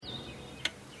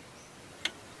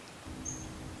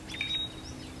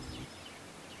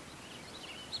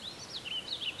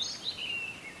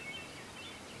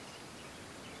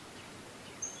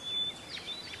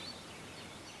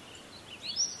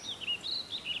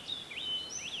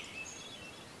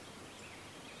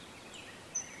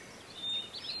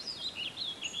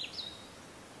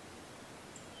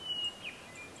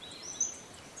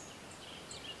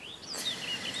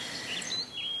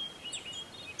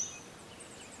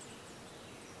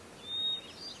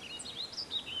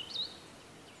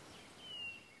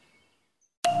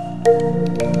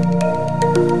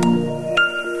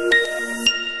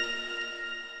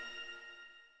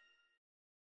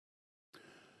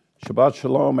Shabbat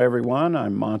Shalom, everyone.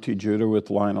 I'm Monty Judah with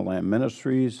Lion of Lamb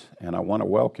Ministries, and I want to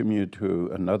welcome you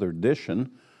to another edition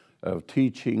of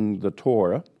Teaching the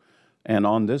Torah. And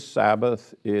on this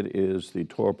Sabbath, it is the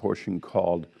Torah portion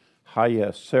called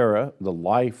Hayah Sarah, the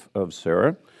life of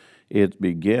Sarah. It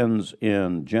begins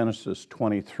in Genesis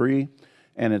 23,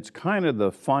 and it's kind of the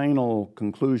final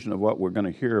conclusion of what we're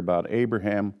going to hear about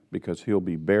Abraham, because he'll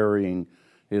be burying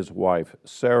his wife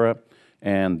Sarah.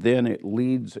 And then it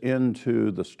leads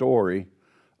into the story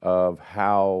of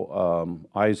how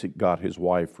Isaac got his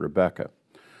wife Rebekah.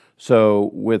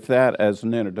 So with that as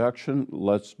an introduction,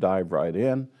 let's dive right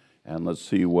in and let's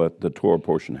see what the Torah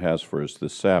portion has for us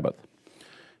this Sabbath.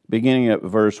 Beginning at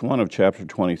verse 1 of chapter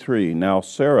 23, Now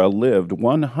Sarah lived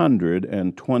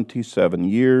 127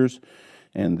 years,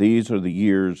 and these are the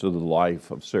years of the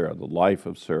life of Sarah,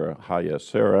 Hayah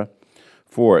Sarah.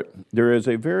 For it. There is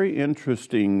a very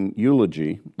interesting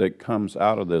eulogy that comes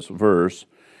out of this verse,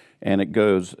 and it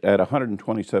goes at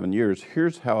 127 years.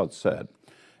 Here's how it's said.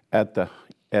 At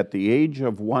the age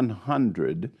of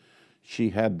 100,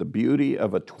 she had the beauty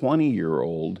of a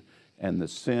 20-year-old and the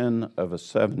sin of a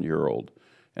 7-year-old.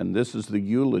 And this is the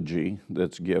eulogy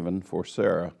that's given for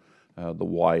Sarah, the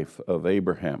wife of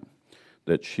Abraham,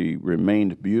 that she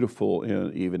remained beautiful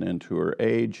even into her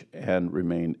age and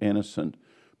remained innocent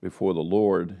before the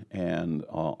Lord, and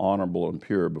honorable and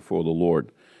pure before the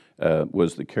Lord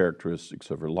was the characteristics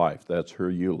of her life. That's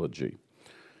her eulogy.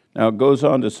 Now it goes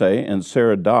on to say, and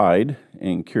Sarah died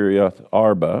in Kiriath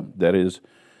Arba, that is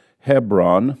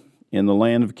Hebron, in the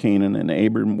land of Canaan, and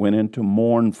Abram went in to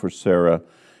mourn for Sarah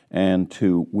and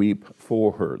to weep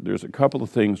for her. There's a couple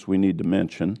of things we need to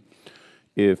mention.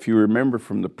 If you remember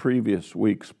from the previous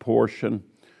week's portion,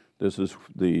 this is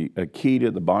the key to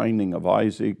the binding of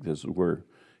Isaac. This is where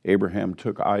Abraham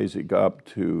took Isaac up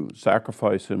to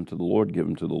sacrifice him to the Lord, give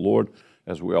him to the Lord.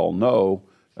 As we all know,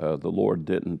 the Lord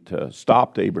didn't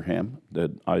stop Abraham,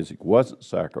 that Isaac wasn't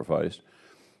sacrificed.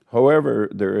 However,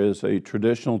 there is a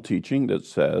traditional teaching that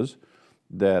says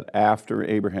that after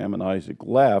Abraham and Isaac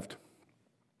left,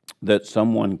 that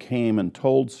someone came and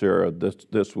told Sarah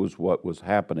this was what was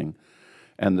happening,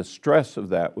 and the stress of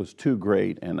that was too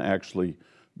great and actually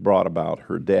brought about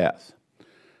her death.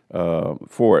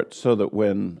 For it, so that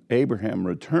when Abraham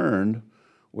returned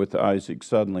with Isaac,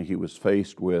 suddenly he was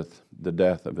faced with the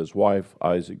death of his wife,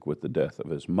 Isaac with the death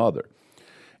of his mother.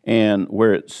 And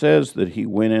where it says that he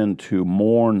went in to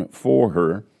mourn for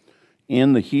her,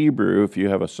 in the Hebrew, if you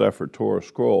have a Sefer Torah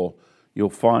scroll, you'll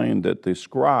find that the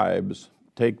scribes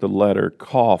take the letter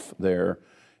Kaf there,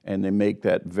 and they make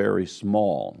that very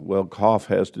small. Well, Kaf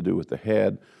has to do with the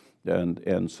head.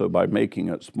 And so by making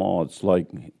it small, it's like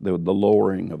the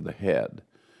lowering of the head.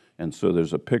 And so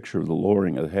there's a picture of the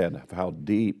lowering of the head, of how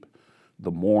deep the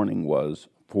mourning was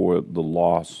for the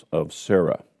loss of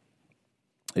Sarah.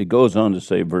 It goes on to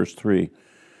say, verse 3,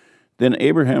 Then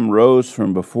Abraham rose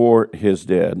from before his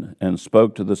dead and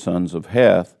spoke to the sons of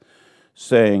Heth,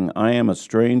 saying, I am a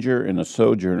stranger and a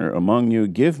sojourner among you.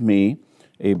 Give me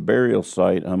a burial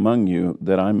site among you,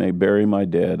 that I may bury my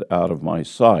dead out of my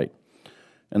sight.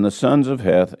 And the sons of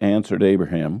Heth answered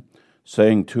Abraham,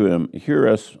 saying to him, Hear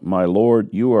us, my lord,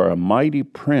 you are a mighty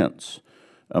prince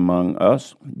among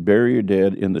us. Bury your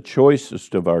dead in the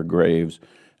choicest of our graves,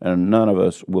 and none of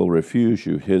us will refuse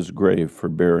you his grave for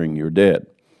burying your dead.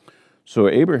 So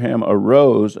Abraham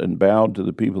arose and bowed to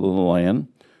the people of the land,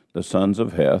 the sons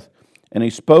of Heth, and he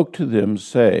spoke to them,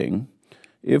 saying,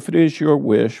 If it is your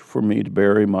wish for me to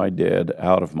bury my dead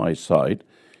out of my sight,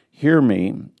 hear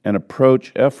me, and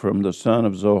approach Ephraim the son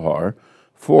of Zohar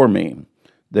for me,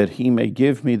 that he may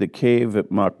give me the cave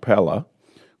at Machpelah,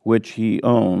 which he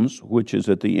owns, which is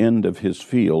at the end of his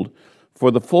field,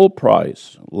 for the full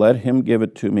price. Let him give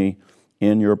it to me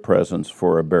in your presence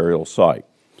for a burial site.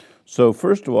 So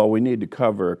first of all, we need to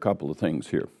cover a couple of things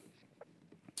here.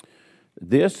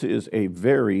 This is a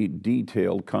very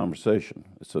detailed conversation.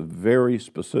 It's a very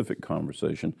specific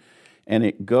conversation, and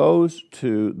it goes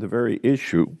to the very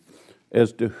issue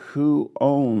as to who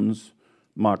owns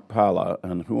Machpelah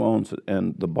and who owns it.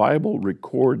 And the Bible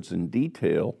records in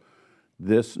detail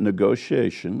this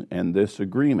negotiation and this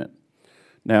agreement.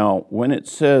 Now, when it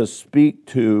says, speak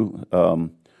to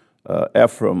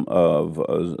Ephraim of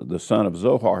the son of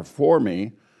Zohar for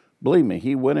me, believe me,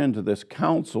 he went into this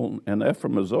council, and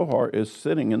Ephraim of Zohar is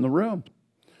sitting in the room.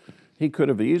 He could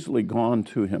have easily gone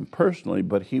to him personally,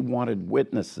 but he wanted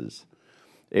witnesses.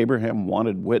 Abraham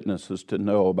wanted witnesses to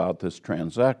know about this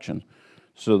transaction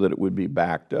so that it would be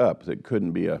backed up. It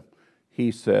couldn't be a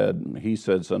he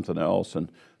said something else,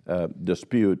 and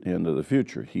dispute into the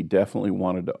future. He definitely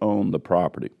wanted to own the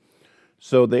property.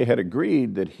 So they had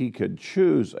agreed that he could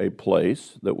choose a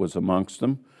place that was amongst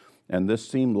them, and this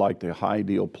seemed like the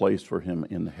ideal place for him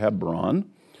in Hebron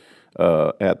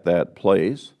at that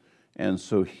place. And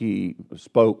so he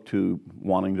spoke to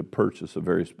wanting to purchase a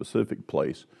very specific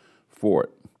place for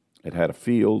it. It had a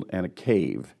field and a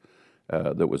cave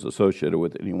that was associated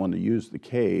with it, and he wanted to use the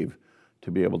cave to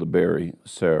be able to bury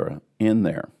Sarah in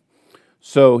there.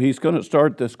 So he's going to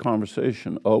start this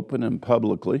conversation open and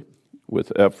publicly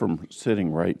with Ephraim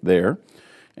sitting right there.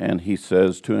 And he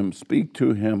says to him, "Speak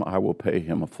to him, I will pay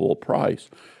him a full price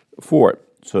for it."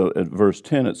 So at verse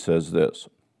 10 it says this.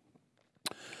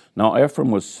 Now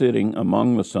Ephraim was sitting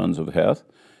among the sons of Heth,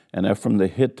 and Ephraim the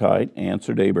Hittite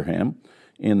answered Abraham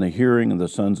in the hearing of the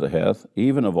sons of Heth,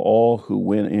 even of all who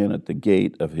went in at the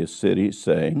gate of his city,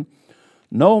 saying,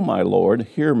 "No, my lord,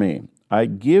 hear me. I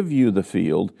give you the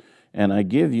field, and I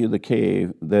give you the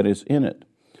cave that is in it.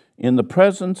 In the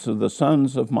presence of the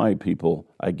sons of my people,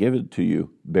 I give it to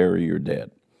you, bury your dead."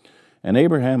 And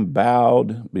Abraham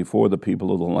bowed before the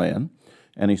people of the land,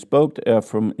 and he spoke to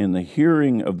Ephraim in the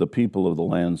hearing of the people of the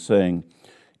land, saying,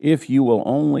 "If you will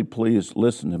only please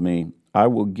listen to me, I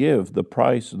will give the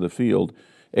price of the field,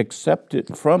 accept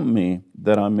it from me,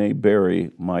 that I may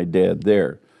bury my dead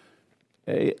there."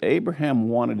 Abraham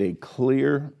wanted a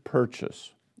clear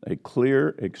purchase, a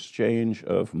clear exchange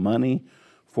of money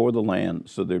for the land,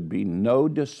 so there'd be no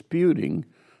disputing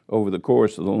over the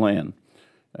course of the land.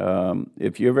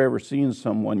 If you've ever seen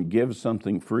someone give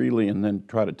something freely and then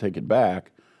try to take it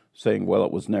back, saying, well,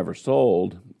 it was never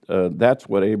sold, that's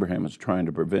what Abraham is trying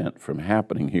to prevent from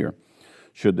happening here.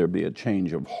 Should there be a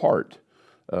change of heart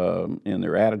in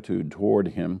their attitude toward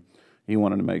him, he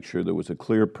wanted to make sure there was a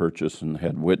clear purchase and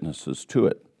had witnesses to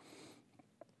it.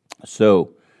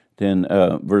 So then,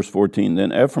 verse 14,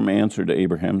 then Ephraim answered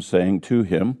Abraham, saying to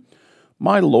him,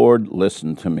 "My lord,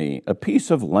 listen to me. A piece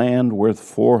of land worth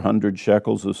 400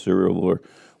 shekels of silver,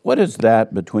 what is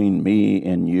that between me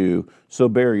and you? So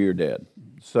bury your dead."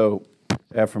 So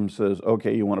Ephraim says,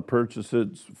 okay, you want to purchase it,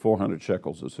 it's 400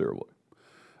 shekels of silver.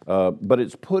 But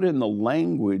it's put in the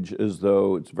language as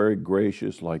though it's very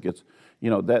gracious, like it's,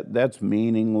 that's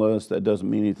meaningless, that doesn't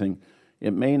mean anything.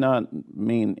 It may not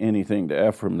mean anything to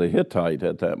Ephraim the Hittite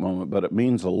at that moment, but it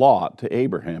means a lot to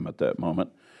Abraham at that moment.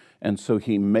 And so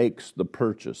he makes the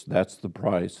purchase. That's the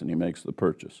price, and he makes the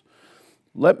purchase.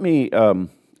 Let me,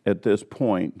 at this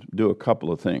point, do a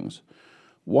couple of things.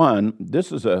 One,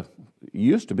 this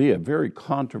used to be a very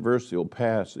controversial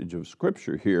passage of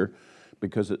Scripture here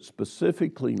because it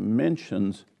specifically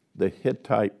mentions the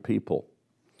Hittite people.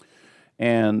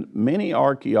 And many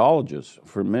archaeologists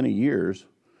for many years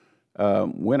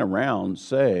went around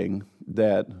saying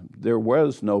that there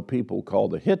was no people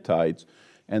called the Hittites,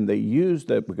 and they used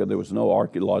that because there was no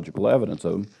archaeological evidence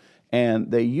of them,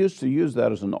 and they used to use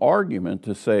that as an argument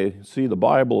to say, see, the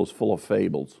Bible is full of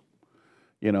fables.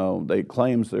 They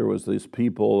claims there was these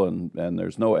people, and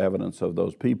there's no evidence of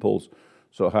those peoples,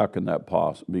 so how can that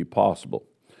be possible?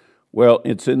 Well,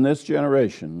 it's in this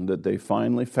generation that they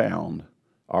finally found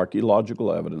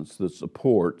archaeological evidence that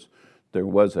supports there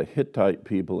was a Hittite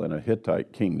people and a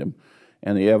Hittite kingdom,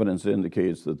 and the evidence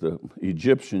indicates that the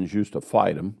Egyptians used to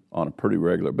fight them on a pretty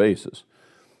regular basis.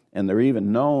 And they're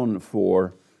even known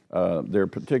for their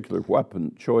particular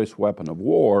choice weapon of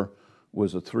war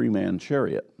was a 3-man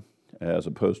chariot, as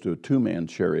opposed to a 2-man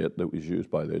chariot that was used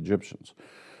by the Egyptians.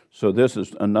 So this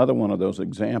is another one of those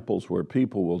examples where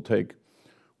people will take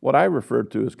what I refer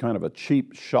to as kind of a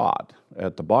cheap shot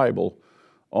at the Bible,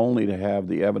 only to have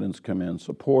the evidence come in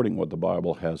supporting what the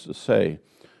Bible has to say,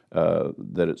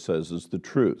 that it says is the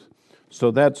truth.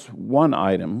 So that's one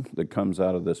item that comes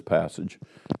out of this passage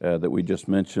that we just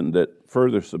mentioned that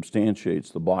further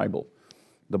substantiates the Bible.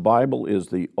 The Bible is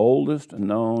the oldest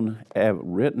known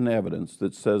written evidence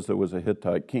that says there was a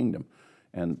Hittite kingdom.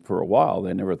 And for a while,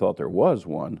 they never thought there was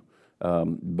one.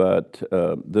 But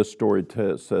this story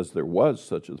says there was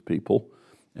such a people,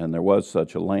 and there was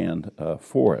such a land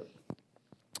for it.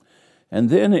 And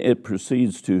then it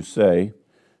proceeds to say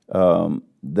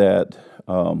that,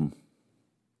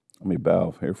 let me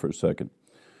bow here for a second.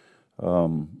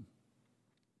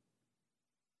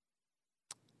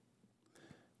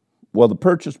 Well, the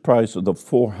purchase price of the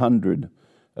 400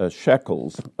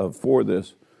 shekels for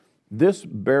this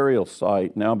burial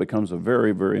site now becomes a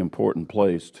very, very important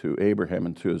place to Abraham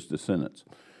and to his descendants.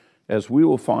 As we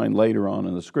will find later on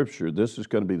in the Scripture, this is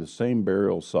going to be the same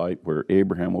burial site where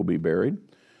Abraham will be buried.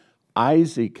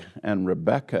 Isaac and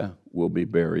Rebekah will be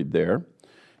buried there,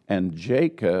 and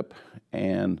Jacob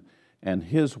and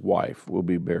his wife will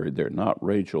be buried there. Not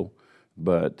Rachel,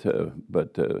 but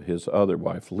his other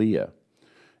wife, Leah.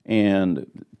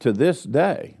 And to this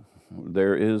day,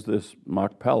 there is this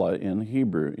Machpelah in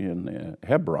Hebrew, in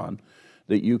Hebron,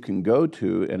 that you can go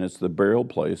to, and it's the burial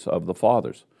place of the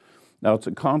fathers. Now, it's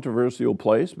a controversial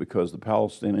place because the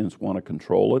Palestinians want to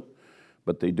control it,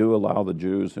 but they do allow the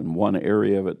Jews in one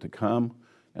area of it to come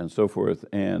and so forth.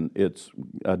 And it's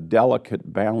a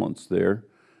delicate balance there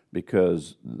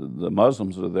because the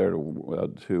Muslims are there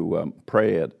to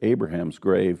pray at Abraham's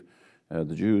grave.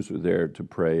 The Jews are there to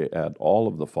pray at all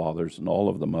of the fathers and all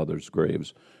of the mothers'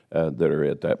 graves that are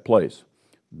at that place.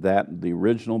 The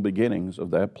original beginnings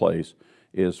of that place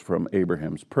is from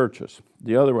Abraham's purchase.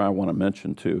 The other I want to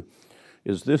mention too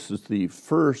is this is the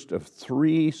first of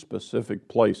three specific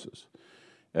places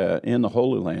in the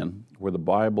Holy Land where the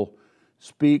Bible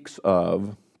speaks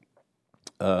of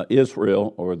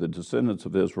Israel, or the descendants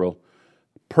of Israel,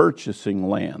 purchasing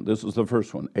land. This is the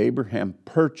first one. Abraham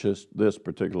purchased this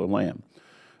particular land.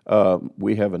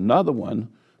 We have another one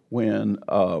when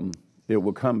it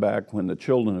will come back when the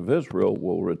children of Israel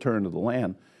will return to the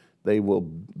land. They will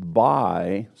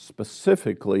buy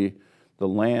specifically the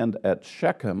land at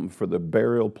Shechem for the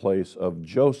burial place of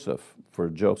Joseph, for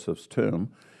Joseph's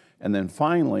tomb. And then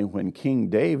finally, when King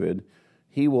David,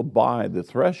 he will buy the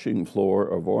threshing floor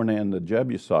of Ornan the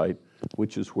Jebusite,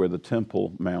 which is where the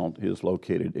Temple Mount is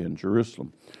located in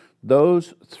Jerusalem.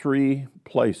 Those three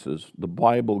places the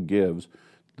Bible gives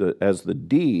as the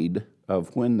deed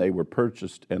of when they were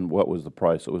purchased and what was the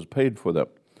price that was paid for them.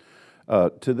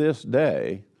 To this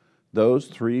day, those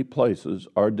three places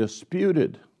are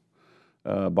disputed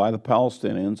by the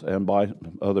Palestinians and by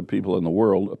other people in the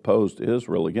world opposed to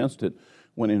Israel against it,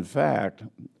 when in fact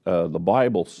the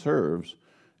Bible serves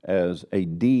as a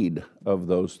deed of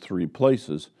those three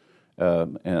places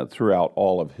and throughout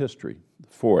all of history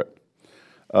for it.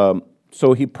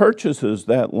 So he purchases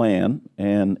that land,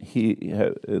 and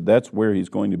that's where he's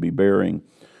going to be burying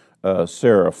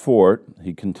Sarah for it.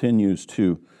 He continues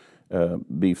to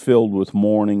be filled with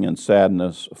mourning and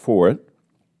sadness for it.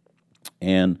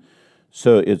 And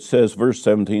so it says, verse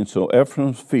 17, so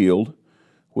Ephraim's field,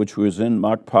 which was in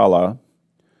Machpelah,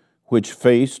 which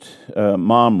faced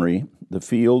Mamre, the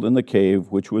field and the cave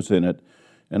which was in it,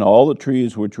 and all the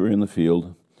trees which were in the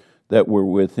field that were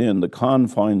within the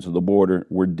confines of the border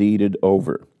were deeded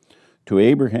over to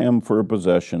Abraham for a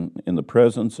possession in the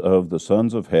presence of the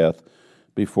sons of Heth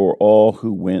before all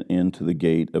who went into the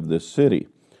gate of this city.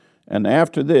 And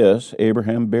after this,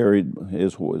 Abraham buried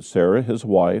Sarah, his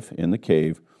wife, in the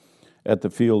cave at the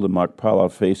field of Machpelah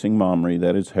facing Mamre,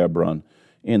 that is Hebron,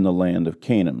 in the land of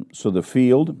Canaan. So the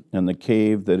field and the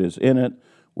cave that is in it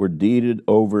were deeded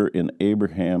over in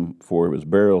Abraham for his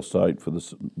burial site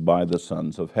by the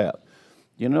sons of Heth.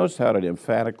 You notice how it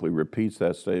emphatically repeats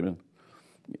that statement?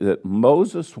 That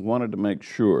Moses wanted to make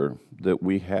sure that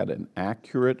we had an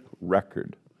accurate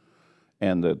record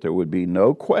and that there would be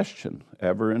no question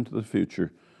ever into the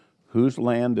future, whose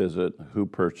land is it, who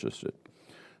purchased it.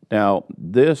 Now,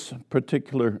 this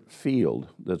particular field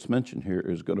that's mentioned here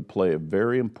is going to play a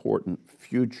very important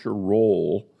future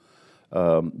role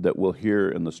that we'll hear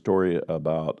in the story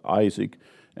about Isaac,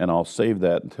 and I'll save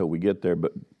that until we get there.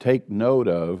 But take note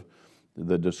of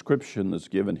the description that's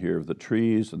given here of the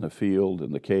trees and the field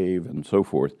and the cave and so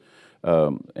forth,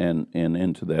 and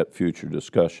into that future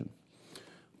discussion.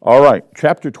 All right,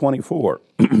 chapter 24.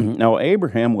 Now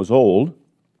Abraham was old,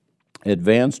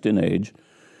 advanced in age,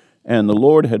 and the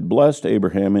Lord had blessed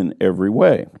Abraham in every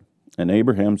way. And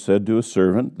Abraham said to his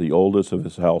servant, the oldest of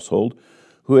his household,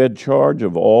 who had charge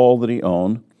of all that he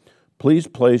owned, please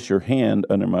place your hand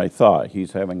under my thigh.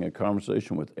 He's having a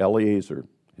conversation with Eliezer,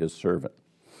 his servant,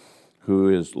 who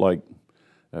is like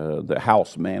the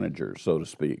house manager, so to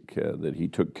speak, that he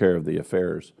took care of the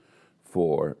affairs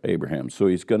for Abraham. So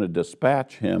he's going to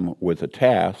dispatch him with a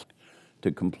task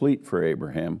to complete for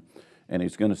Abraham, and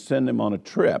he's going to send him on a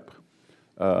trip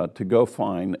to go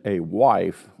find a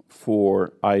wife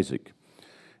for Isaac.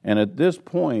 And at this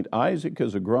point, Isaac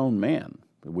is a grown man.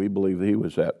 We believe he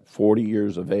was at 40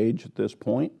 years of age at this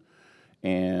point,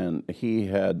 and he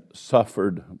had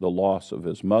suffered the loss of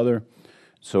his mother.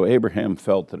 So Abraham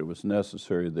felt that it was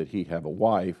necessary that he have a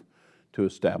wife to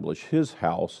establish his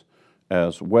house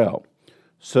as well.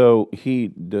 So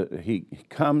he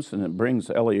comes and it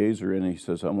brings Eliezer in, and he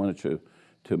says, I want you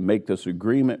to make this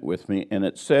agreement with me. And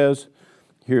it says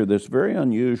here, this very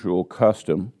unusual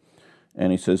custom,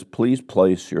 and he says, please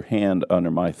place your hand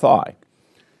under my thigh.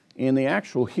 In the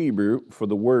actual Hebrew, for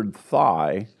the word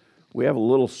thigh, we have a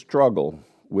little struggle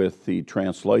with the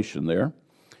translation there.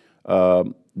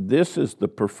 This is the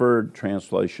preferred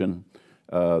translation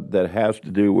that has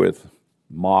to do with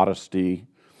modesty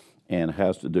and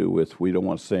has to do with, we don't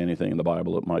want to say anything in the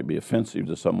Bible that might be offensive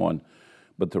to someone,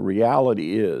 but the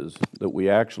reality is that we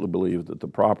actually believe that the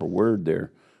proper word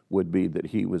there would be that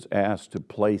he was asked to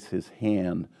place his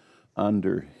hand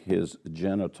under his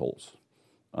genitals,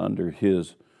 under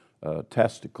his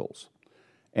testicles.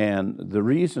 And the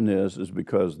reason is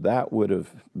because that would have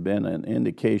been an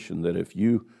indication that if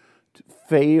you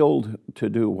failed to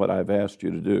do what I've asked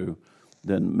you to do,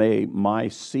 then may my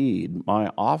seed,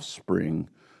 my offspring,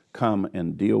 come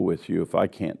and deal with you if I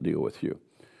can't deal with you.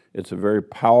 It's a very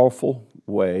powerful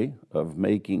way of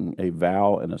making a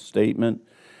vow and a statement,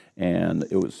 and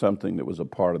it was something that was a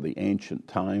part of the ancient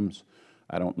times.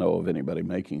 I don't know of anybody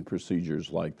making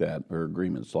procedures like that or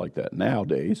agreements like that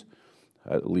nowadays.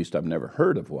 At least I've never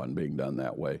heard of one being done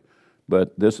that way.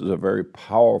 But this is a very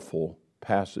powerful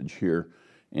passage here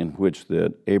in which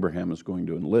that Abraham is going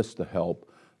to enlist the help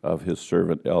of his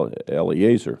servant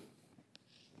Eliezer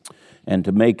and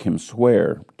to make him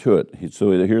swear to it.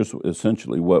 So here's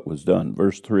essentially what was done.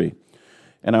 Verse 3,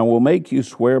 "And I will make you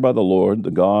swear by the Lord, the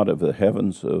God of the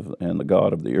heavens and the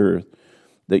God of the earth,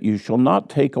 that you shall not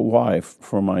take a wife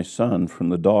for my son from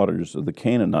the daughters of the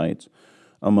Canaanites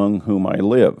among whom I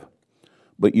live,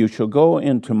 but you shall go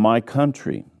into my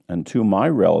country and to my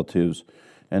relatives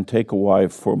and take a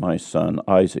wife for my son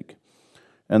Isaac.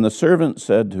 And the servant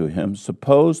said to him,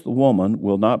 Suppose the woman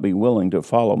will not be willing to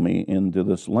follow me into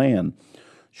this land.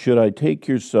 Should I take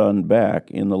your son back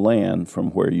in the land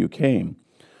from where you came?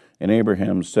 And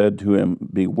Abraham said to him,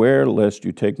 Beware lest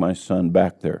you take my son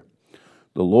back there.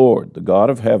 The Lord, the God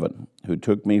of heaven, who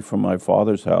took me from my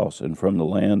father's house and from the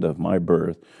land of my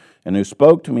birth, and who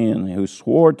spoke to me and who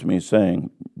swore to me, saying,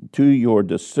 To your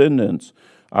descendants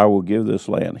I will give this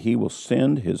land. He will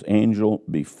send his angel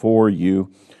before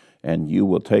you, and you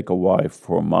will take a wife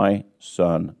for my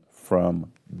son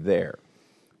from there."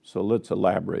 So let's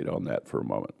elaborate on that for a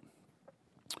moment.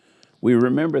 We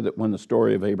remember that when the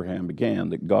story of Abraham began,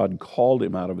 that God called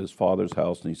him out of his father's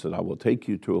house, and he said, I will take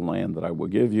you to a land that I will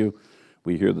give you.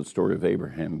 We hear the story of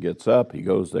Abraham gets up, he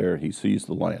goes there, he sees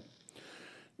the land.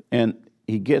 And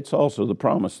he gets also the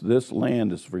promise, this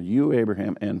land is for you,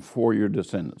 Abraham, and for your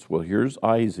descendants. Well, here's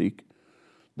Isaac,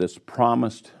 this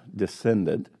promised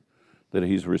descendant that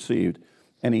he's received,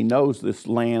 and he knows this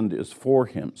land is for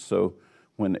him. So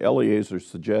when Eliezer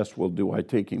suggests, well, do I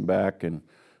take him back and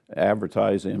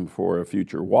advertise him for a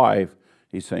future wife,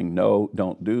 he's saying, no,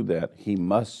 don't do that. He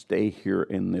must stay here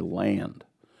in the land.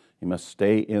 He must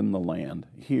stay in the land.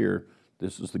 Here,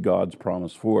 this is the God's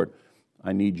promise for it.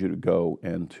 I need you to go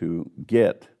and to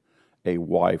get a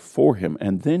wife for him.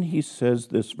 And then he says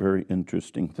this very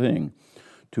interesting thing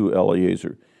to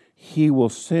Eliezer. He will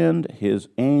send his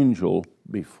angel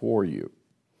before you.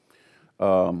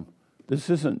 This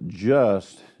isn't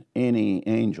just any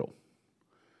angel.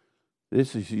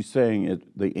 This is, he's saying,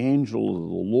 the angel of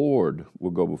the Lord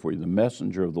will go before you, the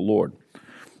messenger of the Lord.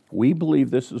 We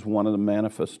believe this is one of the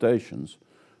manifestations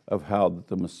of how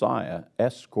the Messiah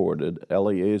escorted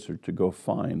Eliezer to go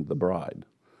find the bride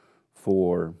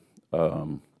for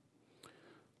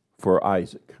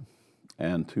Isaac,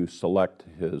 and to select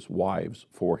his wives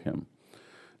for him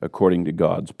according to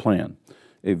God's plan.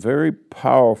 A very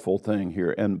powerful thing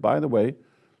here. And by the way,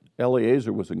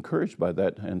 Eliezer was encouraged by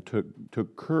that and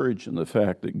took courage in the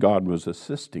fact that God was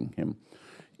assisting him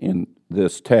in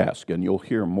this task. And you'll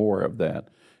hear more of that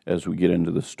as we get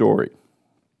into the story.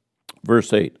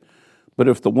 Verse 8, "But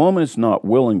if the woman is not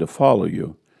willing to follow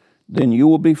you, then you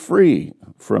will be free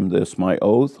from this, my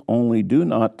oath, only do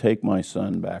not take my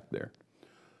son back there."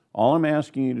 All I'm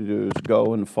asking you to do is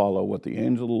go and follow what the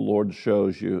angel of the Lord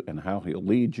shows you and how he'll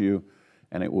lead you,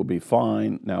 and it will be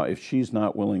fine. Now, if she's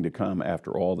not willing to come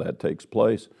after all that takes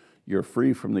place, you're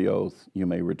free from the oath. You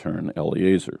may return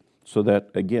Eliezer. So that,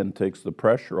 again, takes the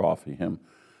pressure off of him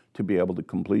to be able to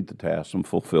complete the task and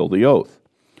fulfill the oath.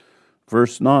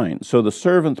 Verse 9, "So the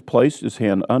servant placed his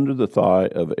hand under the thigh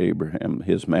of Abraham,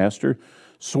 his master,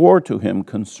 swore to him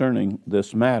concerning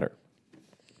this matter.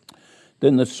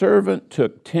 Then the servant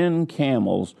took 10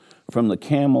 camels from the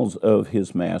camels of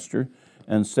his master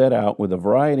and set out with a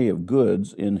variety of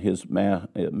goods in his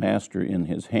master in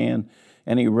his hand,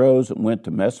 and he rose and went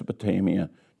to Mesopotamia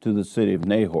to the city of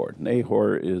Nahor."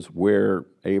 Nahor is where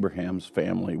Abraham's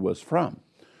family was from.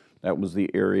 That was the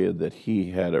area that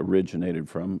he had originated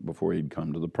from before he'd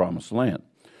come to the Promised Land.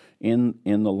 In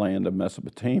the land of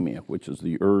Mesopotamia, which is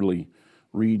the early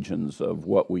regions of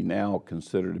what we now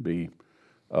consider to be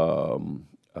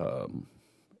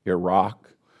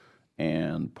Iraq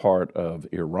and part of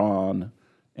Iran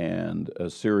and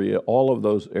Syria, all of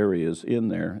those areas in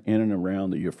there, in and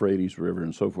around the Euphrates River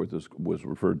and so forth, was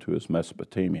referred to as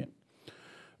Mesopotamia.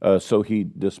 So he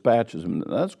dispatches him.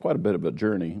 That's quite a bit of a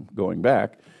journey going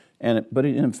back. But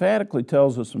it emphatically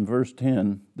tells us in verse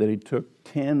 10 that he took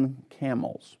 10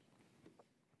 camels.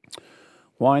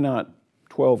 Why not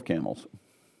 12 camels?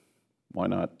 Why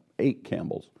not 8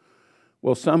 camels?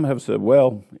 Well, some have said,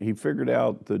 well, he figured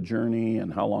out the journey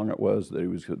and how long it was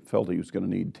that felt he was going to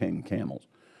need 10 camels.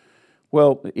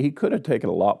 Well, he could have taken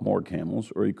a lot more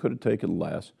camels, or he could have taken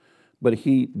less, but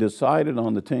he decided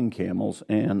on the 10 camels,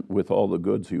 and with all the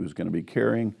goods he was going to be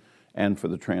carrying, and for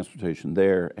the transportation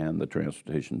there and the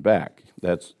transportation back.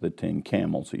 That's the 10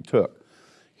 camels he took.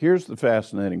 Here's the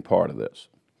fascinating part of this.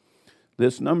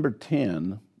 This number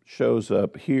 10 shows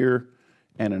up here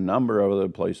and a number of other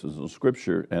places in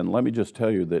Scripture. And let me just tell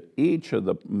you that each of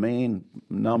the main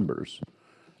numbers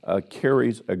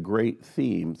carries a great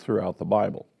theme throughout the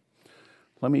Bible.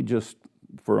 Let me just,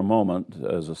 for a moment,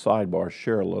 as a sidebar,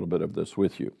 share a little bit of this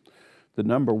with you. The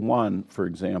number 1, for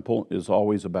example, is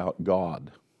always about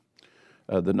God.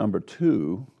 The number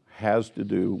 2 has to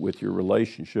do with your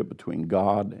relationship between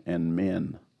God and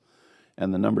men.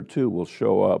 And the number 2 will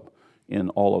show up in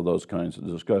all of those kinds of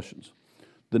discussions.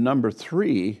 The number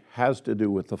 3 has to do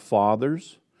with the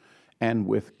fathers and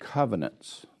with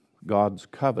covenants, God's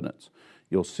covenants.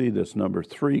 You'll see this number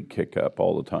 3 kick up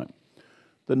all the time.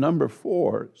 The number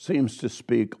 4 seems to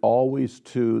speak always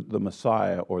to the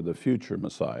Messiah or the future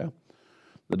Messiah.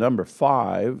 The number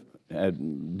 5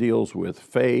 deals with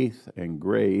faith and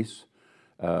grace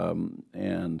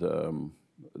and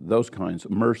those kinds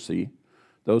of mercy,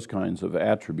 those kinds of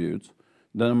attributes.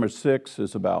 The number 6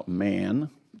 is about man.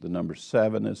 The number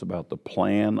 7 is about the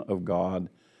plan of God.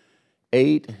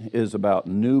 8 is about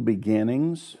new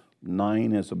beginnings.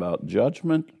 9 is about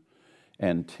judgment.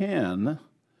 And 10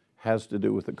 has to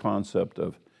do with the concept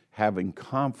of having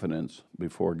confidence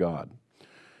before God.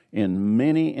 In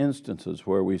many instances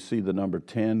where we see the number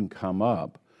 10 come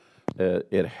up,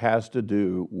 it has to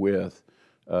do with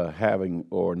having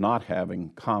or not having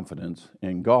confidence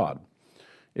in God.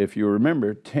 If you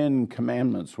remember, 10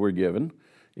 commandments were given.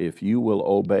 If you will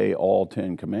obey all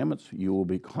 10 commandments, you will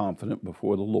be confident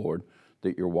before the Lord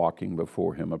that you're walking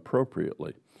before Him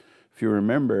appropriately. If you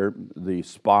remember the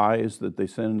spies that they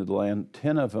sent into the land,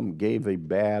 10 of them gave a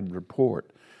bad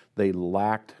report. They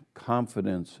lacked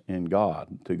confidence in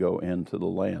God to go into the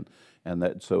land.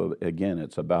 And so again,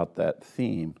 it's about that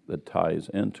theme that ties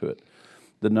into it.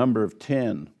 The number of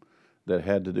 10 that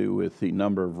had to do with the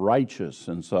number of righteous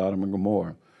in Sodom and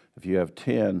Gomorrah. If you have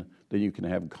 10, then you can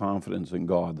have confidence in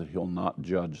God that He'll not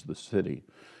judge the city.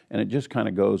 And it just kind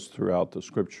of goes throughout the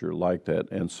Scripture like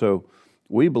that. And so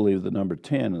we believe the number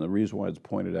 10, and the reason why it's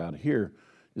pointed out here,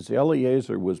 is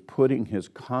Eliezer was putting his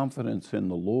confidence in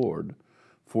the Lord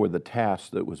for the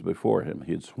task that was before him.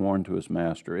 He had sworn to his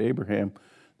master Abraham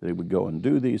that he would go and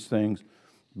do these things,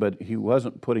 but he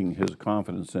wasn't putting his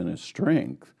confidence in his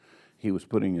strength. He was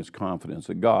putting his confidence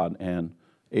in God, and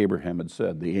Abraham had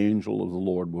said, the angel of the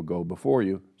Lord will go before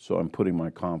you, so I'm putting my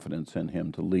confidence in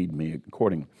him to lead me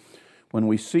accordingly. When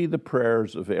we see the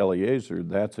prayers of Eliezer,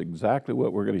 that's exactly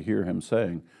what we're going to hear him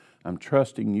saying. I'm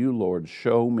trusting you, Lord.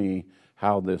 Show me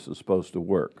how this is supposed to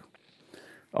work.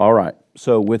 All right,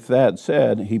 so with that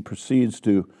said, he proceeds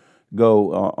to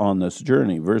go on this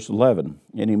journey. Verse 11,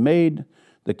 and he made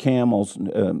the camels,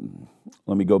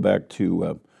 let me go back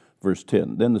to verse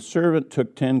 10. Then the servant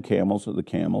took 10 camels of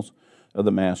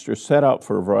the master, set out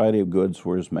for a variety of goods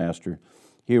for his master.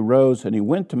 He arose and he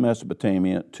went to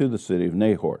Mesopotamia, to the city of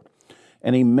Nahor.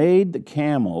 And he made the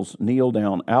camels kneel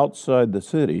down outside the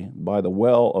city by the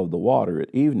well of the water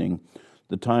at evening,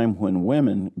 the time when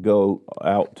women go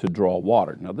out to draw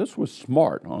water. Now, this was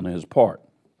smart on his part.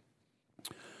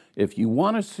 If you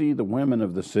want to see the women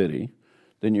of the city,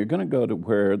 then you're going to go to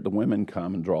where the women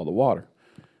come and draw the water.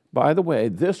 By the way,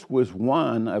 this was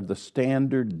one of the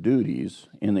standard duties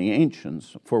in the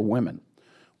ancients for women.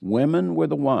 Women were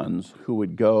the ones who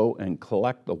would go and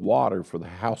collect the water for the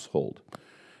household.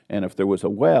 And if there was a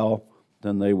well,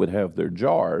 then they would have their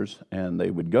jars and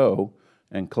they would go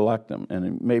and collect them.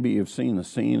 And maybe you've seen the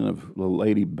scene of the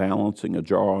lady balancing a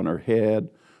jar on her head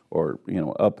or,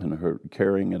 up in her,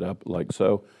 carrying it up like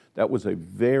so. That was a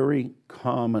very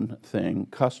common thing,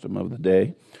 custom of the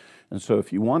day. And so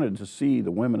if you wanted to see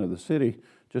the women of the city,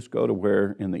 just go to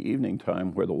where in the evening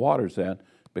time where the water's at,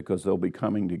 because they'll be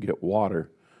coming to get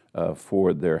water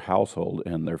for their household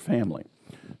and their family.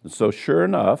 And so sure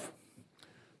enough,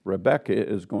 Rebecca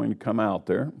is going to come out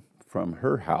there from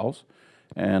her house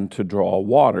and to draw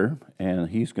water, and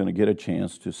he's going to get a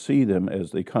chance to see them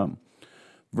as they come.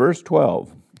 Verse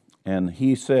 12, and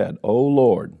he said, O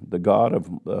Lord, the God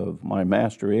of my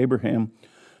master Abraham,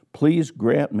 please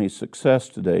grant me success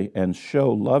today and show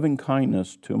loving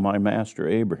kindness to my master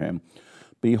Abraham.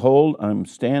 Behold, I'm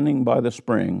standing by the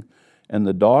spring, and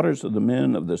the daughters of the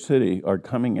men of the city are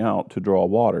coming out to draw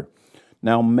water.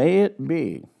 Now may it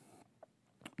be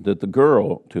that the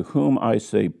girl to whom I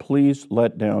say, please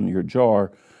let down your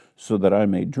jar so that I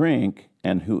may drink,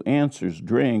 and who answers,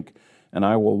 drink, and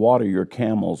I will water your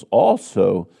camels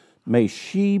also, may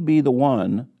she be the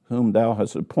one whom thou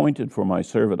hast appointed for my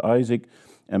servant Isaac,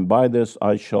 and by this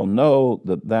I shall know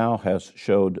that thou hast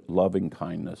showed loving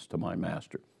kindness to my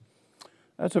master.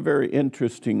 That's a very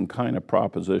interesting kind of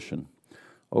proposition.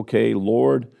 Okay,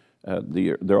 Lord,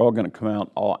 they're all going to come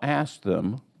out. I'll ask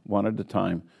them one at a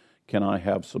time, can I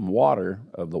have some water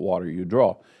of the water you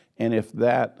draw? And if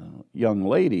that young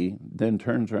lady then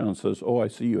turns around and says, oh, I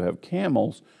see you have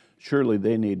camels, surely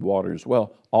they need water as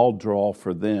well. I'll draw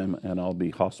for them and I'll be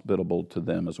hospitable to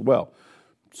them as well.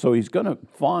 So he's going to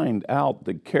find out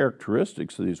the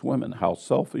characteristics of these women. How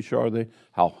selfish are they?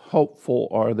 How helpful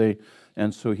are they?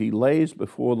 And so he lays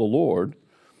before the Lord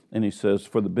and he says,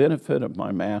 for the benefit of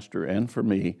my master and for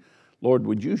me, Lord,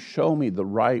 would you show me the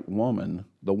right woman,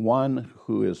 the one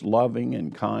who is loving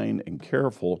and kind and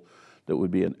careful, that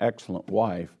would be an excellent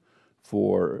wife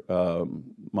for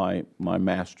my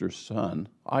master's son,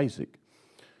 Isaac.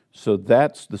 So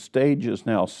that's the stage is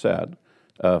now set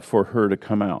for her to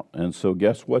come out. And so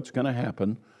guess what's going to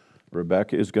happen?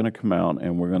 Rebekah is going to come out,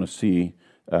 and we're going to see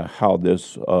how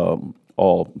this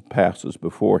all passes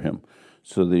before him.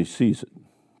 So he sees it.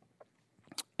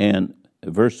 And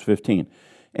verse 15,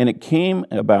 and it came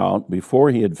about before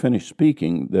he had finished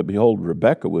speaking that, behold,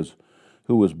 Rebekah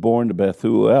who was born to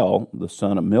Bethuel, the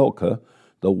son of Milcah,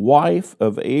 the wife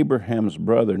of Abraham's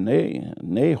brother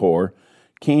Nahor,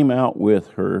 came out with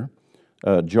her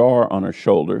jar on her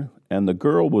shoulder, and the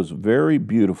girl was very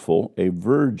beautiful, a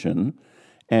virgin,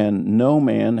 and no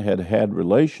man had had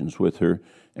relations with her.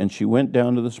 And she went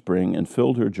down to the spring and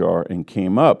filled her jar and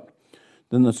came up.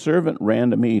 Then the servant ran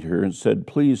to meet her and said,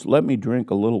 please let me drink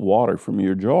a little water from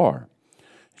your jar.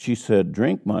 She said,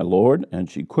 drink, my lord. And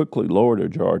she quickly lowered her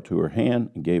jar to her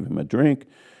hand and gave him a drink.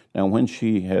 Now when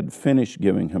she had finished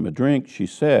giving him a drink, she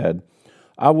said,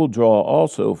 I will draw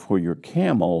also for your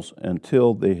camels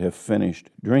until they have finished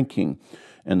drinking.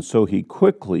 And so he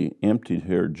quickly emptied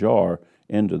her jar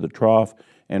into the trough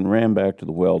and ran back to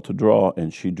the well to draw,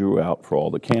 and she drew out for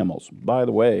all the camels. By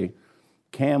the way,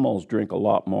 camels drink a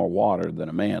lot more water than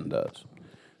a man does.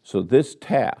 So this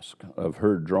task of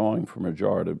her drawing from her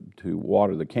jar to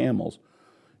water the camels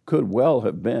could well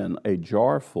have been a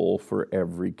jar full for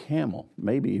every camel,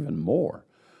 maybe even more.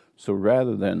 So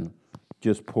rather than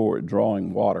just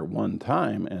drawing water one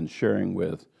time and sharing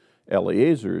with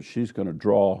Eliezer, she's going to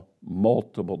draw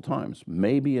multiple times,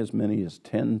 maybe as many as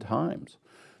 10 times,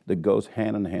 that goes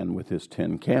hand in hand with his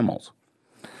 10 camels.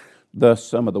 Thus,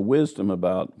 some of the wisdom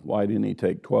about why didn't he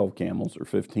take 12 camels or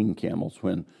 15 camels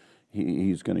when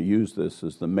he's going to use this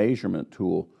as the measurement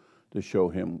tool to show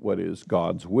him what is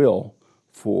God's will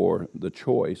for the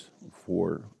choice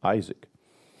for Isaac.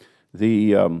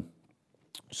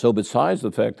 So besides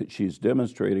the fact that she's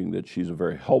demonstrating that she's a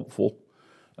very helpful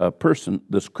person,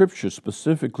 the scripture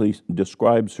specifically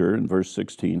describes her in verse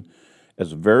 16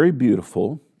 as very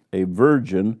beautiful, a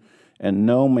virgin, and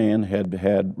no man had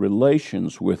had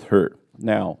relations with her.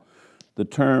 Now, the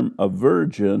term a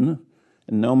virgin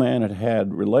and no man had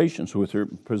had relations with her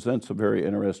presents a very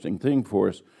interesting thing for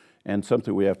us and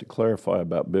something we have to clarify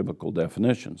about biblical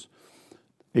definitions.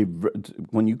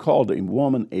 When you called a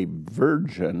woman a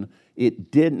virgin,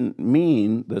 it didn't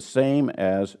mean the same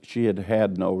as she had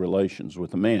had no relations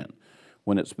with a man.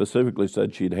 When it specifically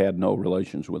said she'd had no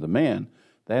relations with a man,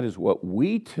 that is what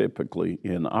we typically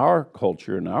in our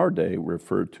culture, in our day,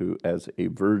 refer to as a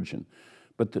virgin.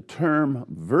 But the term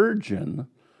virgin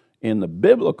in the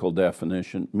biblical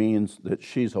definition means that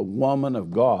she's a woman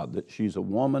of God, that she's a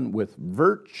woman with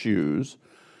virtues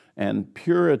and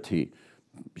purity.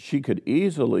 She could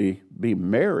easily be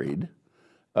married,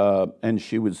 and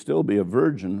she would still be a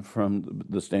virgin from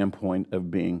the standpoint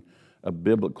of being a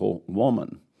biblical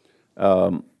woman.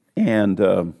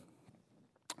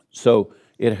 So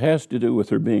it has to do with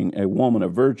her being a woman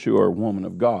of virtue or a woman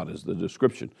of God is the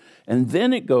description. And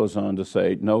then it goes on to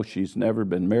say, no, she's never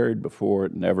been married before,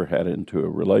 never had into a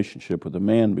relationship with a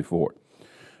man before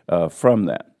from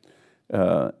that.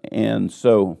 And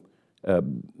so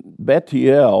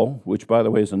Bethuel, which by the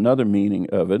way is another meaning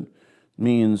of it,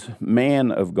 means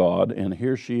man of God, and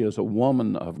here she is a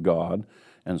woman of God.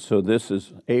 And so this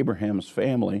is Abraham's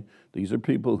family. These are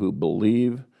people who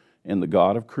believe in the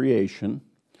God of creation.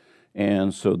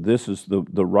 And so this is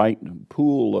the right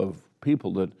pool of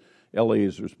people that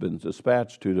Eliezer's been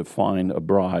dispatched to find a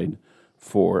bride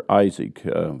for Isaac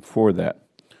for that.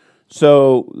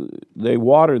 So they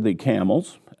water the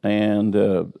camels, and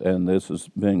this has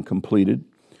been completed.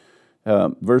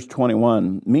 Verse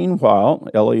 21, meanwhile,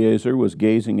 Eliezer was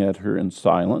gazing at her in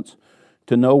silence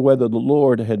to know whether the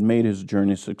Lord had made his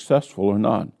journey successful or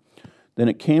not. Then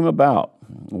it came about,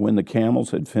 when the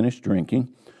camels had finished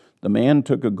drinking, the man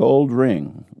took a gold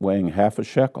ring weighing 1/2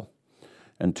 shekel,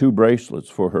 and 2 bracelets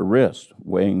for her wrist,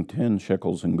 weighing 10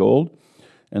 shekels in gold,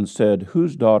 and said,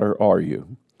 "Whose daughter are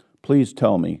you? Please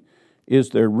tell me,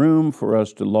 is there room for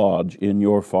us to lodge in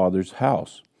your father's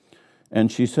house?"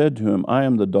 And she said to him, "I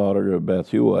am the daughter of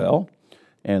Bethuel,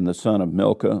 and the son of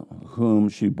Milcah, whom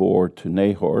she bore to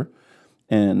Nahor."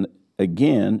 And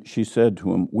again she said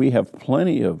to him, "We have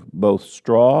plenty of both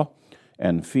straw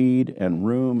and feed and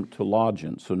room to lodge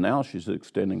in." So now she's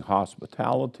extending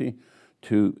hospitality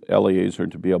to Eliezer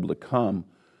to be able to come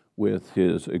with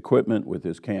his equipment, with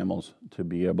his camels, to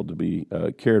be able to be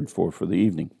cared for the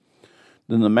evening.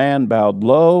 Then the man bowed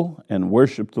low and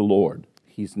worshiped the Lord.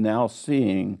 He's now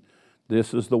seeing,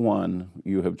 this is the one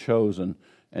you have chosen,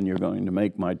 and you're going to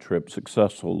make my trip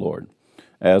successful, Lord,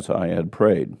 as I had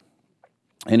prayed.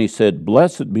 And he said,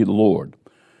 "Blessed be the Lord,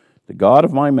 the God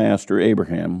of my master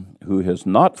Abraham, who has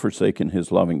not forsaken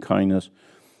his loving kindness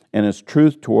and his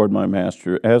truth toward my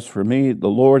master. As for me, the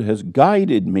Lord has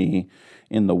guided me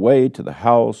in the way to the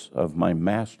house of my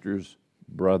master's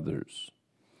brothers."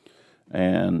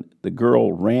 And the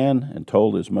girl ran and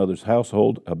told his mother's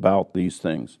household about these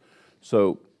things.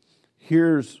 So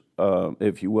here's,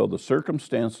 if you will, the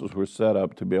circumstances were set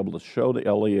up to be able to show to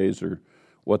Eliezer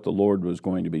what the Lord was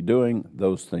going to be doing.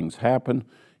 Those things happen.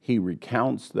 He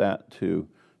recounts that to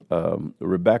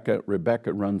Rebekah.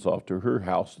 Rebekah runs off to her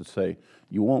house to say,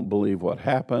 "You won't believe what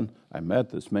happened. I met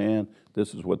this man.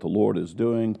 This is what the Lord is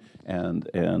doing, and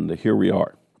here we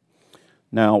are."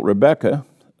 Now, Rebekah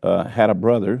had a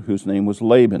brother whose name was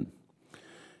Laban.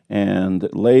 And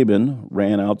Laban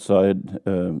ran outside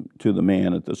to the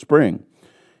man at the spring.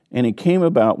 And it came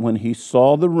about when he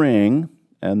saw the ring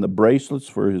and the bracelets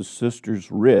for his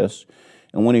sister's wrists,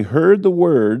 and when he heard the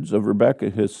words of Rebekah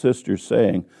his sister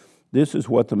saying, "This is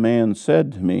what the man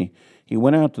said to me," he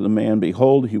went out to the man.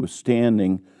 Behold, he was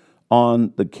standing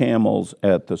on the camels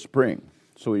at the spring.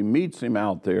 So he meets him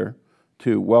out there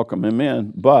to welcome him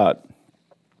in, but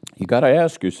you got to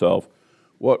ask yourself,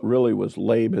 what really was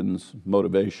Laban's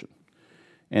motivation?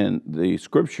 And the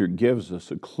scripture gives us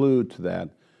a clue to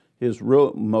that. His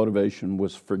real motivation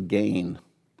was for gain.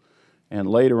 And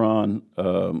later on,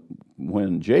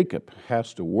 when Jacob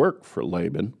has to work for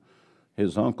Laban,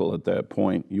 his uncle at that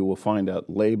point, you will find out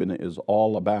Laban is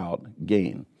all about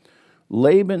gain.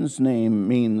 Laban's name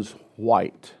means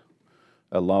white,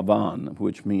 Lavan,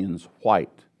 which means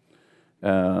white.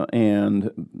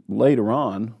 And later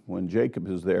on, when Jacob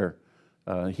is there,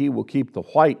 he will keep the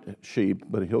white sheep,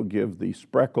 but he'll give the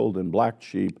speckled and black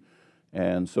sheep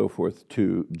and so forth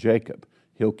to Jacob.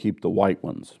 He'll keep the white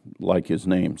ones, like his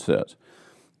name says.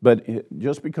 But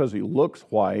just because he looks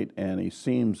white and he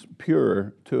seems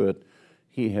pure to it,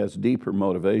 he has deeper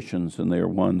motivations, and they are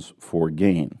ones for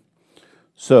gain.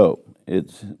 So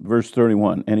it's verse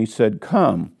 31, and he said,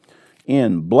 "Come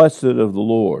in, blessed of the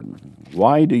Lord.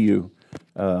 Why do you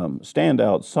stand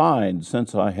outside,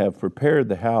 since I have prepared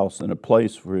the house and a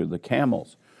place for the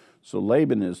camels?" So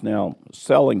Laban is now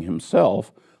selling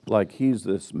himself like he's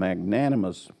this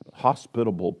magnanimous,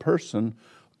 hospitable person.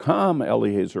 "Come,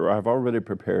 Eliezer, I've already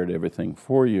prepared everything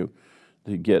for you,"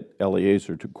 to get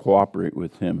Eliezer to cooperate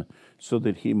with him so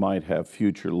that he might have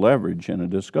future leverage in a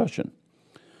discussion.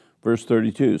 Verse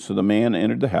 32, so the man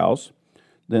entered the house.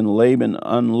 Then Laban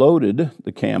unloaded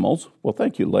the camels. Well,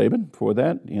 thank you, Laban, for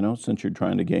that, since you're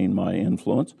trying to gain my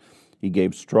influence. He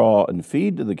gave straw and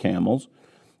feed to the camels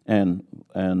and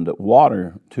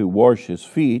water to wash his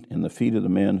feet and the feet of the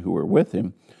men who were with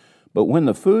him. But when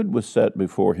the food was set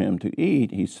before him to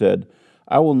eat, he said,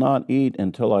 "I will not eat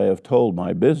until I have told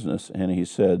my business." And he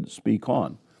said, "Speak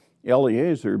on."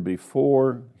 Eliezer,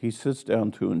 before he sits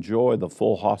down to enjoy the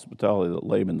full hospitality that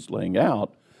Laban's laying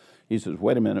out, he says,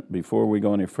 "Wait a minute, before we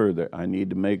go any further, I need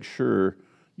to make sure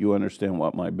you understand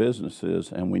what my business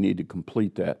is, and we need to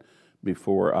complete that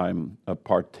before I'm a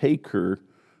partaker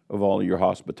of all of your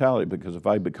hospitality. Because if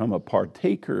I become a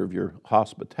partaker of your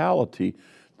hospitality,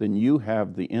 then you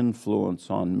have the influence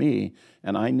on me,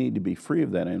 and I need to be free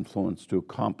of that influence to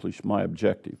accomplish my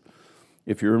objective."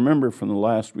 If you remember from the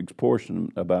last week's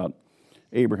portion about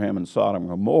Abraham and Sodom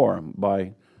and Gomorrah,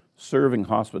 by serving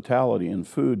hospitality and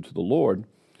food to the Lord,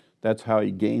 that's how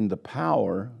he gained the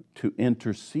power to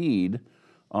intercede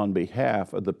on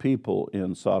behalf of the people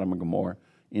in Sodom and Gomorrah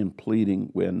in pleading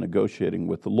when negotiating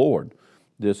with the Lord.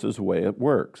 This is the way it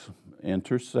works.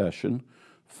 Intercession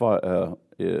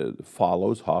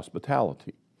follows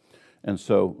hospitality. And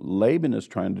so Laban is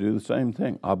trying to do the same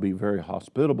thing. I'll be very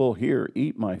hospitable here,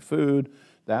 eat my food.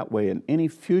 That way, in any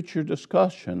future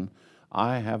discussion,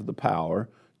 I have the power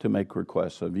to make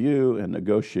requests of you and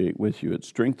negotiate with you. It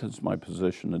strengthens my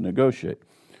position to negotiate.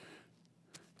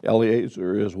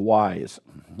 Eliezer is wise,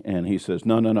 and he says,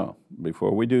 no.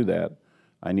 Before we do that,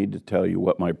 I need to tell you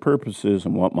what my purpose is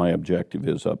and what my objective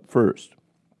is up first.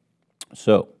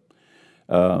 So,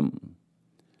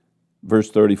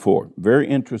 verse 34, very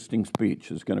interesting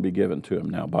speech is going to be given to him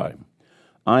now by him.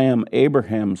 I am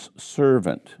Abraham's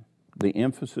servant. The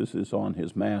emphasis is on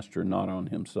his master, not on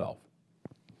himself.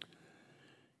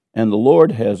 And the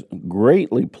Lord has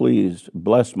greatly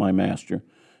blessed my master,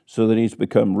 so that he's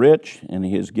become rich, and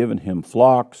he has given him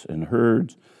flocks and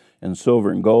herds and silver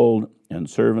and gold and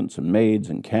servants and maids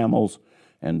and camels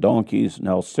and donkeys.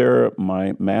 Now Sarah,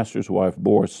 my master's wife,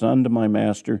 bore a son to my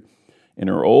master in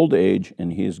her old age,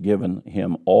 and he has given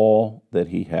him all that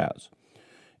he has.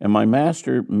 And my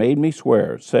master made me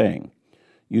swear, saying,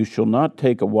 you shall not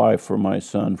take a wife for my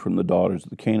son from the daughters of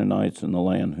the Canaanites in the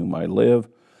land whom I live,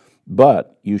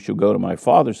 but you shall go to my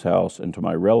father's house and to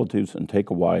my relatives and take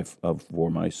a wife for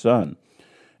my son.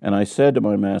 And I said to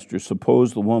my master,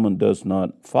 suppose the woman does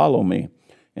not follow me.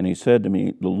 And he said to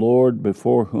me, the Lord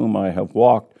before whom I have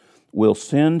walked will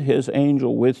send his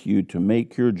angel with you to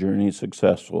make your journey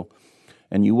successful.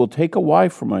 And you will take a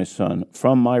wife for my son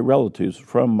from my relatives,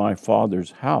 from my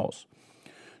father's house.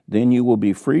 Then you will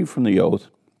be free from the oath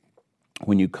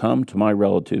when you come to my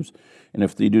relatives, and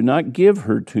if they do not give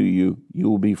her to you, you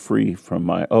will be free from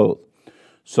my oath.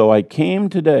 So I came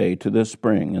today to this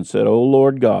spring and said, O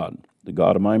Lord God, the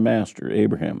God of my master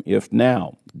Abraham, if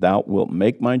now thou wilt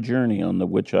make my journey on the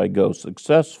which I go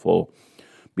successful,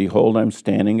 behold, I'm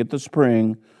standing at the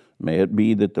spring. May it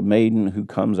be that the maiden who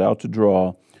comes out to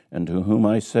draw, and to whom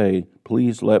I say,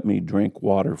 please let me drink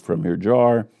water from your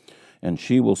jar, and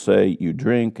she will say, you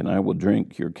drink, and I will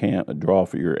drink your draw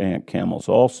for your aunt camels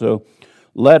also.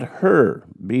 Let her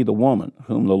be the woman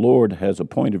whom the Lord has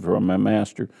appointed for my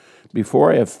master.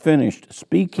 Before I have finished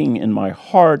speaking in my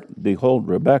heart, behold,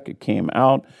 Rebekah came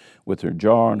out with her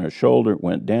jar on her shoulder,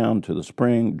 went down to the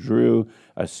spring, drew.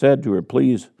 I said to her,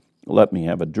 please let me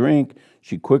have a drink.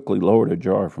 She quickly lowered her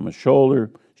jar from her shoulder.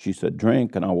 She said,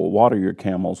 drink, and I will water your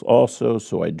camels also.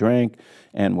 So I drank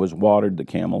and was watered the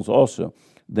camels also.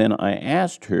 Then I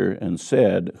asked her and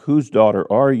said, whose daughter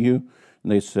are you?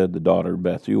 And they said, the daughter of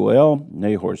Bethuel,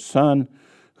 Nahor's son,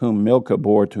 whom Milcah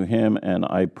bore to him. And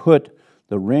I put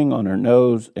the ring on her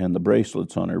nose and the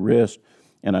bracelets on her wrist.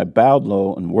 And I bowed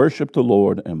low and worshiped the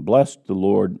Lord and blessed the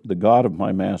Lord, the God of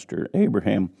my master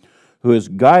Abraham, who has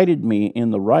guided me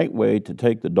in the right way to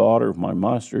take the daughter of my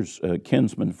master's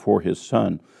kinsman for his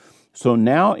son. So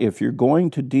now if you're going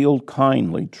to deal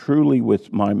kindly, truly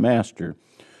with my master,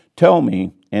 tell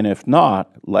me, and if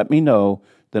not, let me know,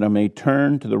 that I may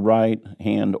turn to the right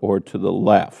hand or to the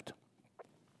left.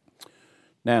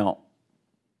 Now,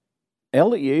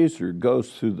 Eliezer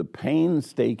goes through the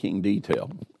painstaking detail,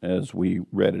 as we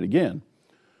read it again,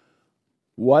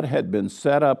 what had been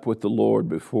set up with the Lord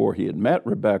before he had met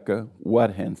Rebekah,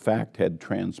 what in fact had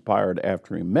transpired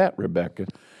after he met Rebekah,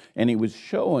 and he was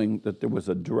showing that there was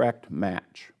a direct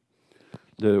match.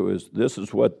 This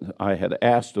is what I had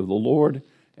asked of the Lord,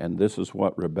 and this is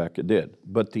what Rebekah did.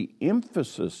 But the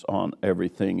emphasis on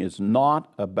everything is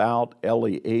not about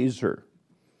Eliezer.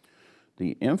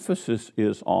 The emphasis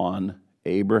is on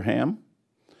Abraham,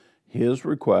 his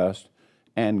request,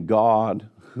 and God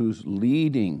who's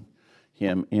leading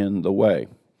him in the way.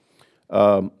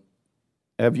 Have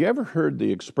you ever heard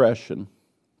the expression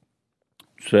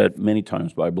said many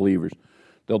times by believers?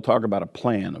 They'll talk about a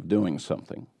plan of doing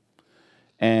something,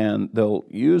 and they'll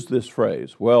use this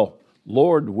phrase, well,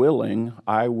 Lord willing,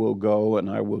 I will go and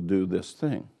I will do this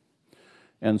thing.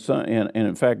 And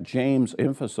in fact, James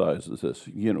emphasizes this.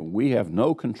 We have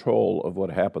no control of what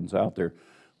happens out there.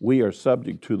 We are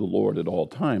subject to the Lord at all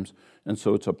times. And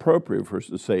so it's appropriate for us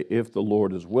to say, if the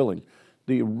Lord is willing.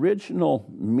 The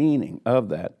original meaning of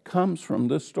that comes from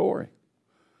this story.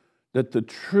 That the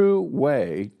true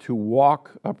way to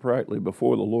walk uprightly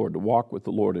before the Lord, to walk with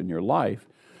the Lord in your life,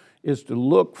 is to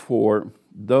look for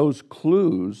those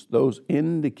clues, those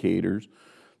indicators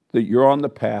that you're on the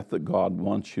path that God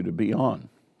wants you to be on.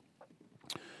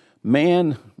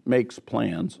 Man makes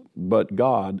plans, but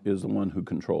God is the one who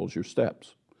controls your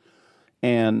steps.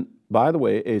 And by the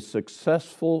way, a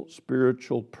successful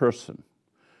spiritual person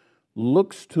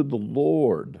looks to the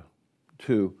Lord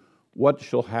to what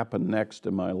shall happen next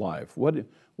in my life. What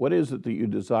what is it that you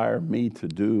desire me to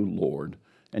do, Lord?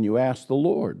 And you ask the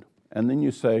Lord. And then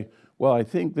you say, well, I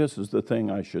think this is the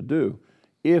thing I should do.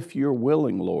 If you're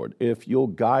willing, Lord, if you'll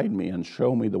guide me and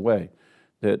show me the way.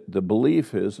 That the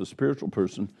belief is a spiritual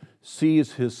person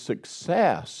sees his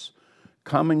success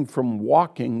coming from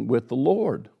walking with the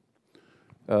Lord.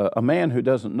 A man who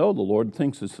doesn't know the Lord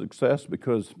thinks his success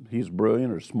because he's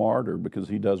brilliant or smart or because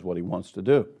he does what he wants to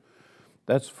do.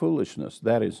 That's foolishness.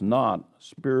 That is not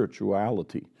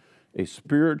spirituality. A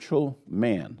spiritual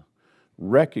man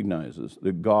recognizes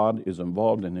that God is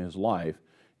involved in his life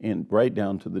and right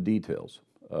down to the details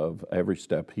of every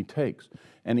step he takes.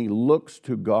 And he looks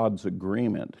to God's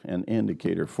agreement and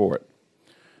indicator for it.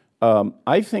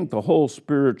 I think the whole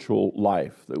spiritual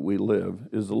life that we live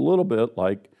is a little bit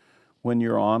like when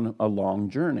you're on a long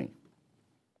journey.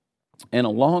 And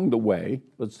along the way,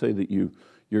 let's say that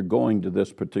you're going to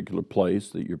this particular place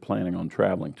that you're planning on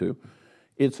traveling to,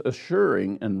 it's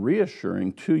assuring and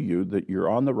reassuring to you that you're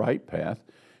on the right path.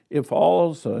 If all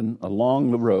of a sudden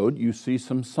along the road you see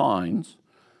some signs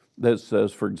that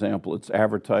says, for example, it's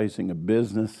advertising a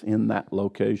business in that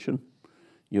location,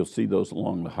 you'll see those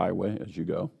along the highway as you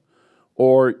go.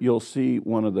 Or you'll see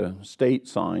one of the state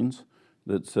signs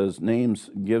that says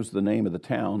gives the name of the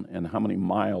town and how many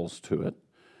miles to it.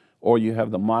 Or you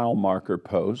have the mile marker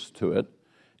post to it,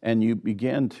 and you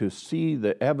begin to see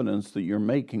the evidence that you're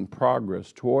making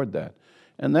progress toward that.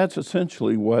 And that's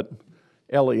essentially what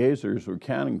Eliezer is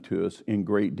recounting to us in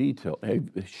great detail, a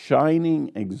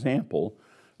shining example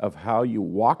of how you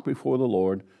walk before the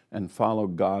Lord and follow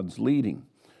God's leading,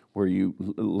 where you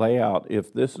lay out,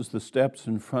 if this is the steps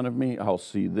in front of me, I'll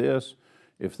see this.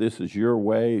 If this is your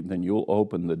way, then you'll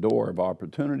open the door of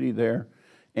opportunity there.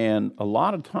 And a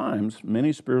lot of times,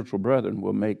 many spiritual brethren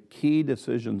will make key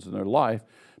decisions in their life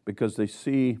because they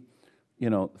see,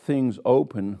 things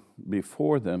open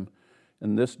before them,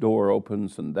 and this door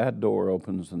opens, and that door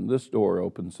opens, and this door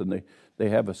opens, and they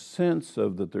have a sense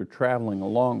of that they're traveling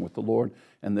along with the Lord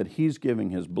and that He's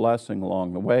giving His blessing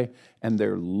along the way, and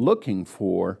they're looking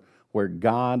for where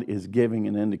God is giving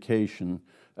an indication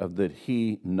of that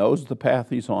He knows the path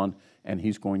He's on and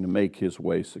He's going to make His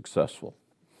way successful.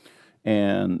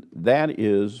 And that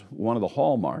is one of the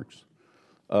hallmarks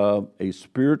of a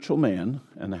spiritual man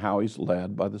and how he's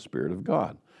led by the Spirit of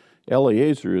God.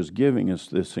 Eliezer is giving us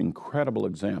this incredible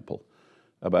example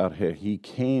about how he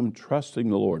came trusting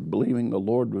the Lord, believing the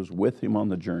Lord was with him on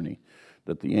the journey,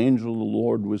 that the angel of the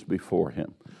Lord was before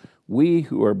him. We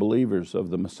who are believers of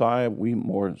the Messiah, we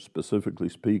more specifically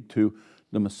speak to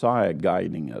the Messiah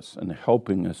guiding us and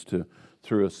helping us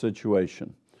through a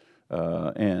situation.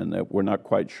 And that we're not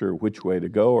quite sure which way to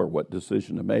go or what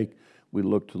decision to make. We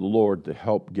look to the Lord to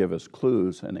help give us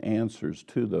clues and answers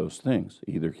to those things.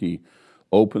 Either He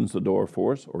opens the door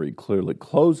for us or He clearly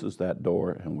closes that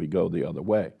door and we go the other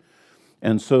way.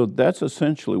 And so that's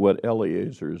essentially what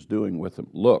Eliezer is doing with him.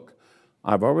 Look,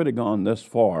 I've already gone this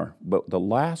far, but the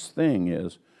last thing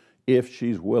is if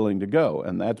she's willing to go.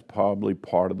 And that's probably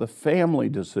part of the family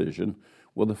decision.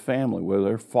 Will the family, will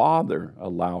their father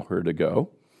allow her to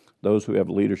go? Those who have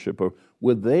leadership,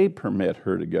 would they permit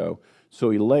her to go? So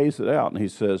he lays it out and he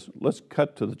says, let's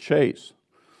cut to the chase.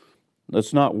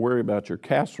 Let's not worry about your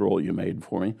casserole you made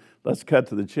for me. Let's cut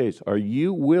to the chase. Are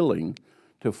you willing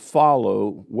to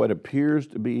follow what appears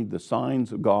to be the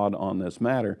signs of God on this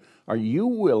matter? Are you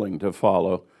willing to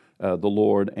follow the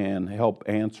Lord and help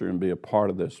answer and be a part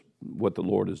of this, what the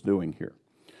Lord is doing here?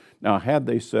 Now, had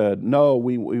they said, no,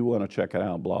 we want to check it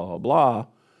out, blah, blah,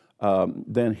 blah,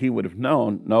 then he would have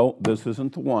known, no, this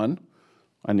isn't the one.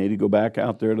 I need to go back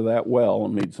out there to that well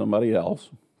and meet somebody else.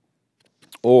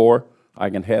 Or I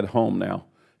can head home now,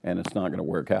 and it's not going to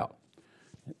work out.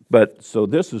 But so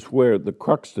this is where the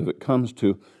crux of it comes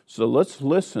to. So let's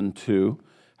listen to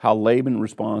how Laban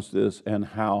responds to this and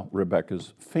how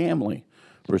Rebekah's family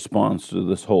responds to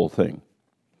this whole thing.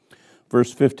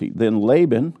 Verse 50, then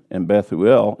Laban and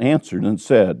Bethuel answered and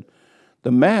said,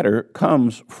 the matter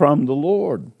comes from the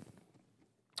Lord.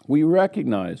 We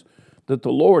recognize that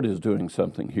the Lord is doing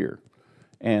something here.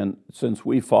 And since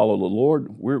we follow the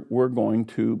Lord, we're going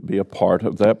to be a part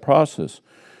of that process.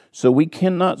 So we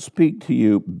cannot speak to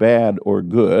you bad or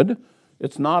good.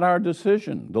 It's not our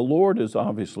decision. The Lord is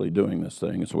obviously doing this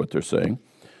thing, is what they're saying.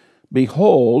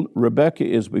 Behold, Rebekah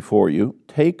is before you.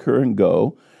 Take her and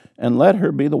go, and let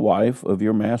her be the wife of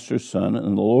your master's son,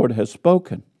 and the Lord has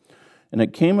spoken. And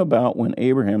it came about when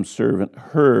Abraham's servant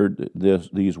heard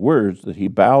these words that he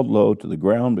bowed low to the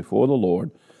ground before the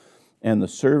Lord. And the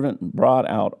servant brought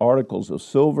out articles of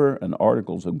silver and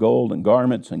articles of gold and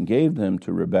garments and gave them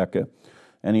to Rebekah.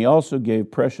 And he also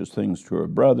gave precious things to her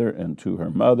brother and to her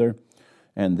mother.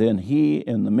 And then he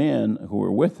and the men who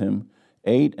were with him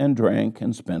ate and drank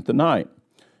and spent the night.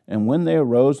 And when they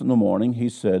arose in the morning, he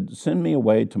said, "Send me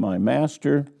away to my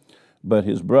master." But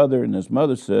his brother and his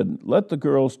mother said, "Let the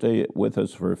girl stay with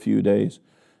us for a few days,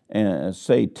 and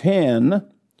say 10.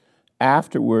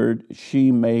 Afterward,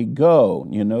 she may go."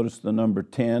 You notice the number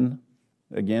 10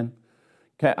 again?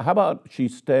 How about she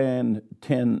stand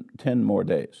 10 more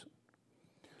days?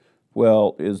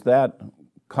 Well, is that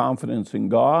confidence in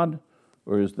God,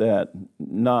 or is that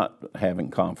not having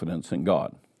confidence in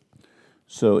God?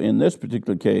 So in this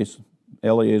particular case,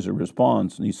 Eliezer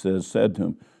responds, and he said to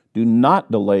him, "Do not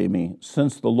delay me,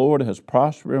 since the Lord has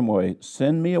prospered him away.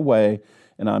 Send me away,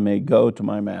 and I may go to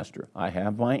my master. I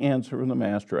have my answer from the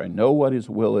master. I know what his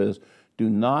will is. Do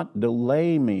not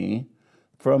delay me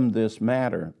from this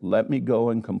matter. Let me go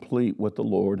and complete what the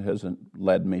Lord has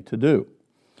led me to do."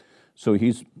 So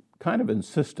he's kind of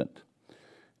insistent.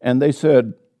 And they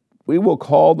said, "We will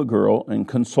call the girl and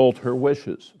consult her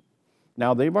wishes."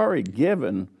 Now, they've already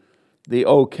given the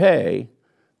okay,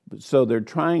 so they're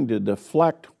trying to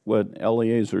deflect what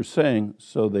Eliezer's saying.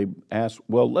 So they ask,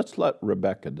 well, let's let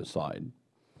Rebekah decide.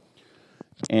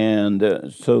 And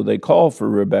so they called for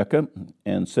Rebekah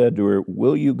and said to her,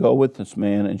 "Will you go with this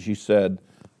man?" And she said,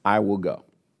 "I will go."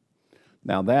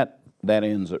 Now that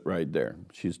ends it right there.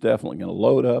 She's definitely going to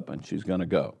load up and she's going to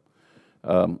go.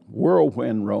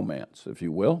 Whirlwind romance, if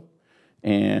you will.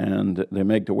 And they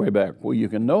make their way back. Well, you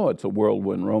can know it's a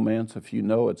whirlwind romance if you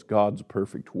know it's God's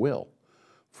perfect will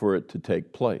for it to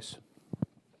take place.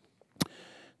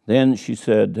 Then she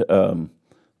said,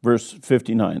 verse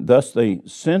 59, "Thus they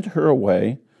sent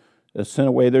away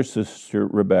their sister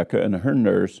Rebekah and her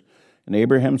nurse, and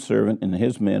Abraham's servant and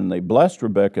his men. And they blessed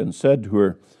Rebekah and said to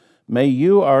her, 'May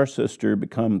you, our sister,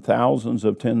 become thousands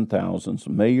of 10,000s.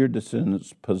 May your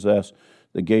descendants possess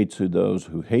the gates of those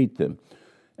who hate them.'"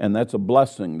 And that's a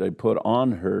blessing they put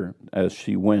on her as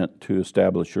she went to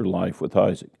establish her life with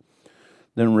Isaac.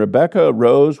 Then Rebekah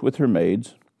arose with her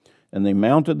maids, and they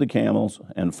mounted the camels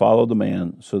and followed the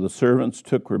man. So the servants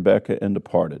took Rebekah and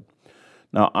departed.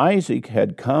 Now Isaac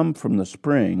had come from the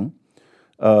spring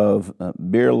of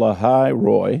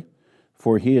Beer-lahai-roi,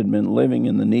 for he had been living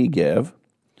in the Negev.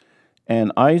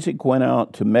 And Isaac went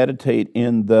out to meditate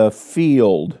in the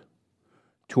field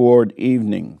toward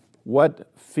evening.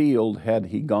 What field had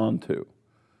he gone to?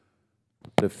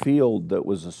 The field that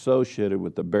was associated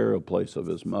with the burial place of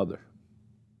his mother.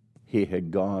 He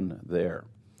had gone there,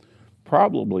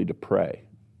 probably to pray,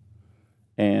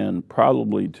 and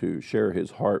probably to share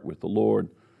his heart with the Lord.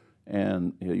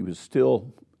 And he was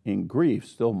still in grief,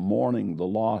 still mourning the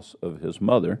loss of his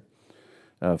mother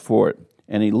for it.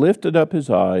 And he lifted up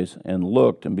his eyes and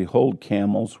looked, and behold,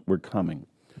 camels were coming.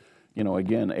 You know,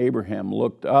 again, Abraham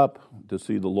looked up to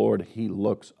see the Lord. He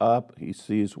looks up. He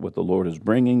sees what the Lord is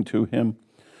bringing to him.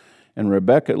 And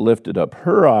Rebekah lifted up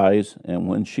her eyes, and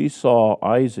when she saw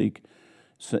Isaac,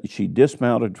 she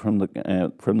dismounted from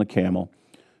the camel.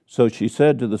 So she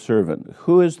said to the servant,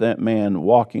 "Who is that man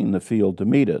walking the field to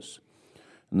meet us?"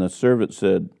 And the servant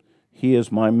said, "He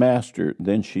is my master."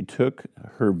 Then she took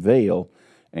her veil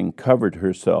and covered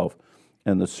herself.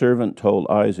 And the servant told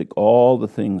Isaac all the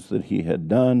things that he had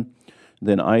done.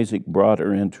 Then Isaac brought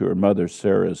her into her mother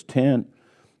Sarah's tent.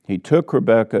 He took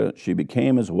Rebekah, she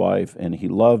became his wife, and he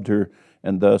loved her,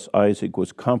 and thus Isaac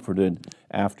was comforted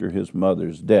after his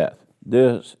mother's death.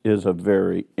 This is a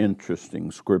very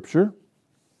interesting scripture.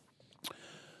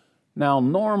 Now,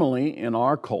 normally in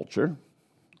our culture,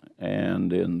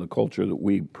 and in the culture that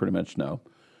we pretty much know,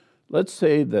 let's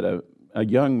say that a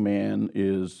young man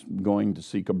is going to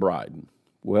seek a bride.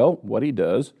 Well, what he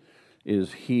does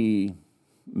is he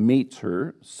meets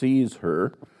her, sees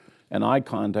her, and eye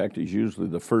contact is usually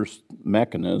the first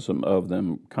mechanism of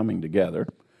them coming together.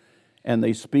 And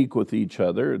they speak with each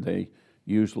other. They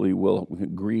usually will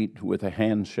greet with a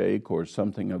handshake or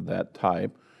something of that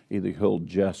type. Either he'll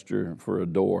gesture for a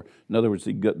door. In other words,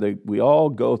 we all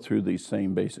go through these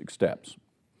same basic steps.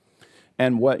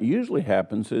 And what usually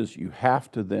happens is you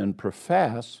have to then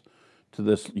profess to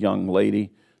this young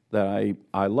lady that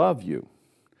I love you.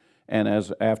 And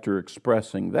after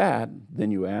expressing that,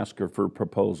 then you ask her for a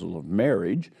proposal of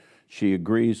marriage. She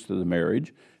agrees to the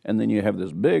marriage, and then you have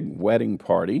this big wedding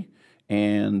party,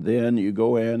 and then you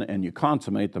go in and you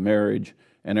consummate the marriage,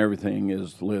 and everything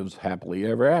lives happily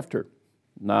ever after.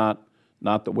 Not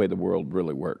the way the world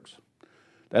really works.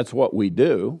 That's what we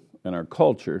do in our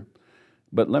culture,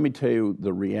 but let me tell you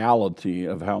the reality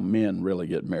of how men really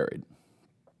get married.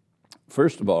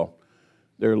 First of all,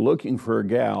 they're looking for a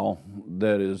gal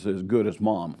that is as good as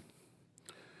mom.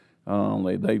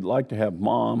 They like to have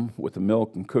mom with the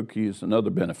milk and cookies and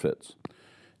other benefits.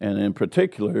 And in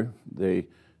particular, they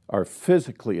are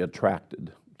physically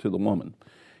attracted to the woman.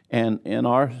 And in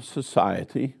our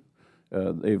society,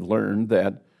 they've learned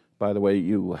that, by the way,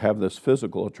 you have this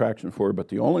physical attraction for her, but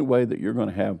the only way that you're going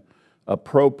to have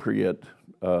appropriate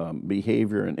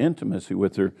behavior and intimacy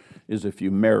with her is if you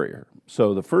marry her.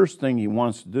 So the first thing he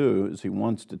wants to do is he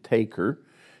wants to take her.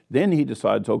 Then he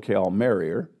decides, okay, I'll marry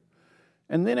her.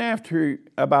 And then after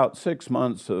about 6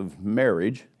 months of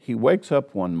marriage, he wakes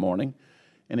up one morning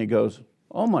and he goes,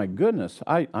 oh my goodness,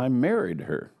 I married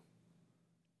her.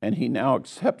 And he now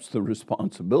accepts the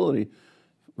responsibility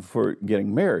for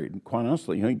getting married. Quite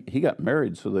honestly, he got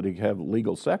married so that he could have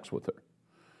legal sex with her.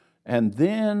 And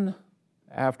then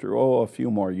after, a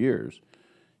few more years,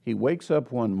 he wakes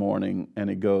up one morning and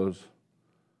he goes,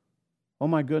 oh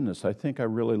my goodness, I think I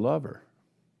really love her.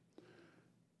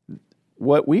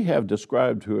 What we have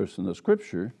described to us in the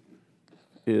scripture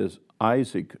is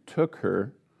Isaac took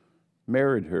her,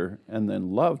 married her, and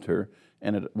then loved her,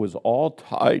 and it was all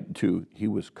tied to he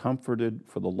was comforted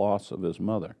for the loss of his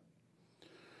mother.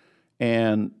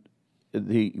 And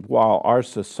while our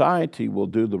society will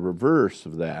do the reverse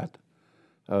of that,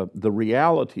 the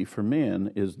reality for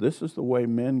men is this is the way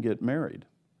men get married.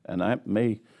 And that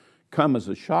may come as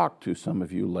a shock to some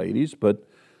of you ladies, but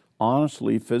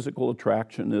honestly, physical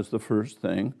attraction is the first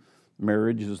thing.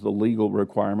 Marriage is the legal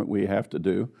requirement we have to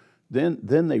do. Then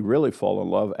they really fall in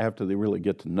love after they really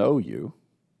get to know you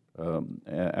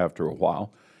after a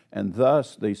while. And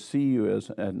thus, they see you as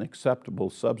an acceptable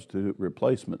substitute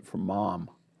replacement for mom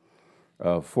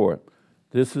for it.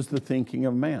 This is the thinking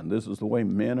of man. This is the way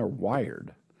men are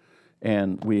wired.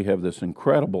 And we have this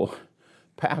incredible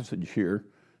passage here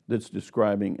that's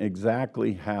describing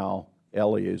exactly how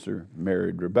Eliezer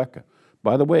married Rebekah.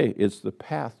 By the way, it's the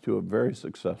path to a very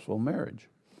successful marriage.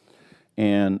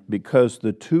 And because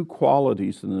the two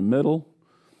qualities in the middle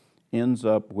ends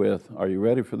up with, are you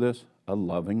ready for this? A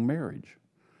loving marriage.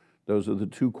 Those are the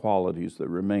two qualities that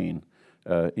remain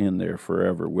in there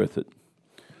forever with it.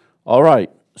 All right,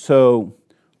 so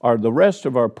the rest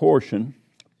of our portion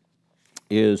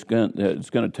is going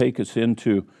to take us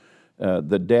into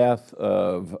the death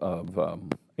of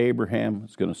Abraham.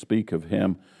 It's going to speak of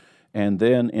him. And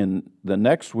then in the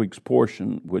next week's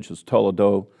portion, which is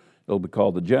Toledo, it'll be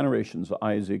called the generations of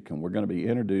Isaac, and we're going to be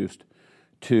introduced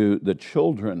to the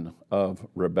children of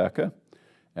Rebekah,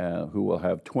 who will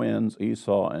have twins,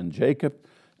 Esau and Jacob,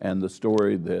 and the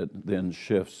story that then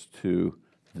shifts to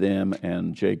them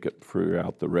and Jacob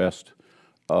throughout the rest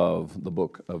of the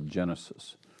book of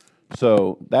Genesis.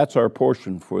 So that's our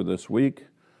portion for this week.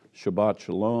 Shabbat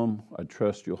Shalom. I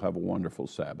trust you'll have a wonderful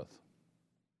Sabbath.